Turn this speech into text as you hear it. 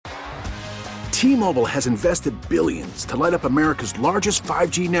T-Mobile has invested billions to light up America's largest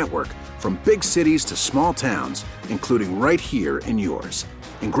 5G network, from big cities to small towns, including right here in yours.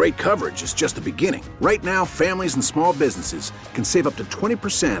 And great coverage is just the beginning. Right now, families and small businesses can save up to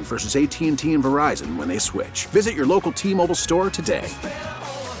 20% versus AT&T and Verizon when they switch. Visit your local T-Mobile store today.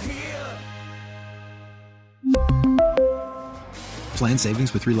 Plan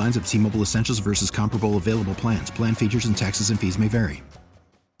savings with 3 lines of T-Mobile Essentials versus comparable available plans. Plan features and taxes and fees may vary.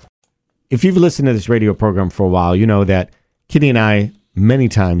 If you've listened to this radio program for a while, you know that Kitty and I many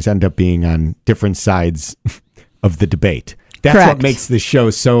times end up being on different sides of the debate. That's Correct. what makes the show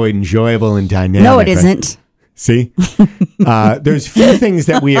so enjoyable and dynamic. No, it isn't. See? There's few things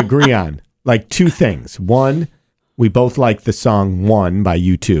that we agree on. Like 2 things. One, we both like the song One by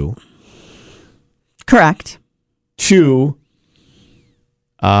U2. Correct. 2,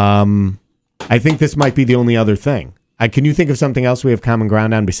 I think this might be the only other thing. Can you think of something else we have common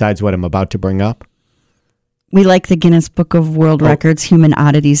ground on besides what I'm about to bring up? We like the Guinness Book of World Records Human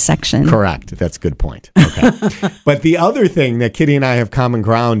Oddities section. Correct. That's a good point. Okay. But the other thing that Kitty and I have common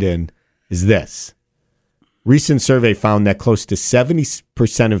ground in is this. Recent survey found that close to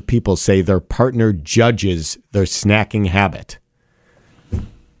 70% of people say their partner judges their snacking habit.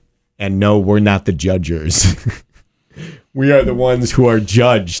 And no, we're not the judgers. We are the ones who are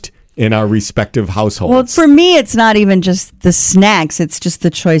judged in our respective households. Well, for me, it's not even just the snacks. It's just the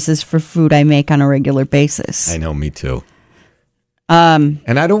choices for food I make on a regular basis. I know, me too. And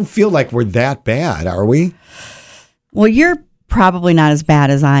I don't feel like we're that bad, are we? Well, you're probably not as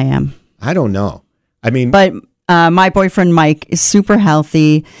bad as I am. I don't know. I mean, but my boyfriend Mike is super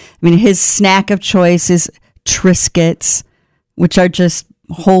healthy. I mean, his snack of choice is Triscuits, which are just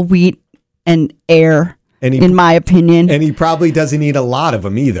whole wheat and air, in my opinion. And he probably doesn't eat a lot of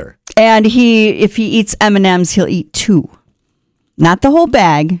them either. And if he eats M&Ms, he'll eat 2. Not the whole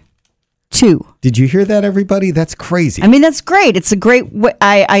bag, 2. Did you hear that, everybody? That's crazy. I mean, that's great. It's a great way.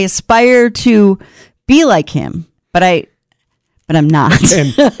 I aspire to be like him, but I'm not.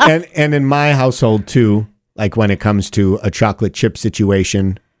 and in my household too, like when it comes to a chocolate chip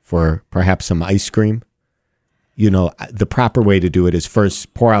situation for perhaps some ice cream, you know, the proper way to do it is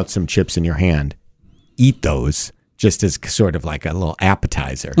first pour out some chips in your hand, eat those just as sort of like a little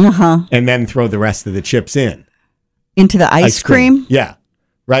appetizer, and then throw the rest of the chips into the ice cream. Yeah,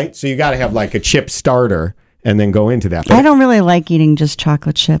 right. So you got to have like a chip starter and then go into that. But I don't really like eating just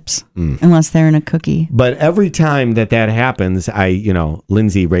chocolate chips unless they're in a cookie. But every time that happens,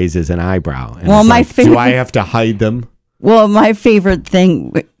 Lindsay raises an eyebrow. And well, my favorite. Do I have to hide them? Well, my favorite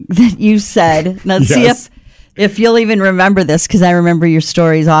thing that you said. Let's see if you'll even remember this, because I remember your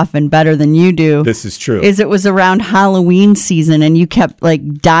stories often better than you do. This is true. Is it was around Halloween season, and you kept like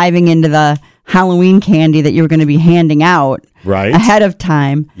diving into the Halloween candy that you were going to be handing out ahead of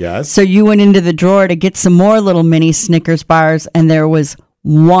time. Yes. So you went into the drawer to get some more little mini Snickers bars, and there was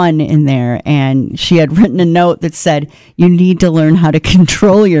one in there, and she had written a note that said, "You need to learn how to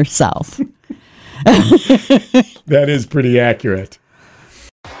control yourself." That is pretty accurate.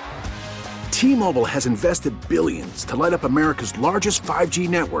 T-Mobile has invested billions to light up America's largest 5G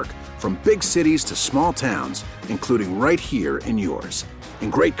network, from big cities to small towns, including right here in yours.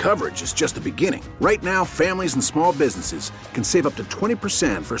 And great coverage is just the beginning. Right now, families and small businesses can save up to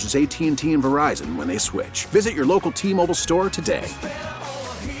 20% versus AT&T and Verizon when they switch. Visit your local T-Mobile store today.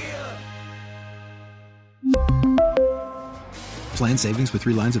 Plan savings with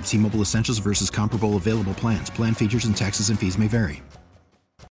 3 lines of T-Mobile Essentials versus comparable available plans. Plan features and taxes and fees may vary.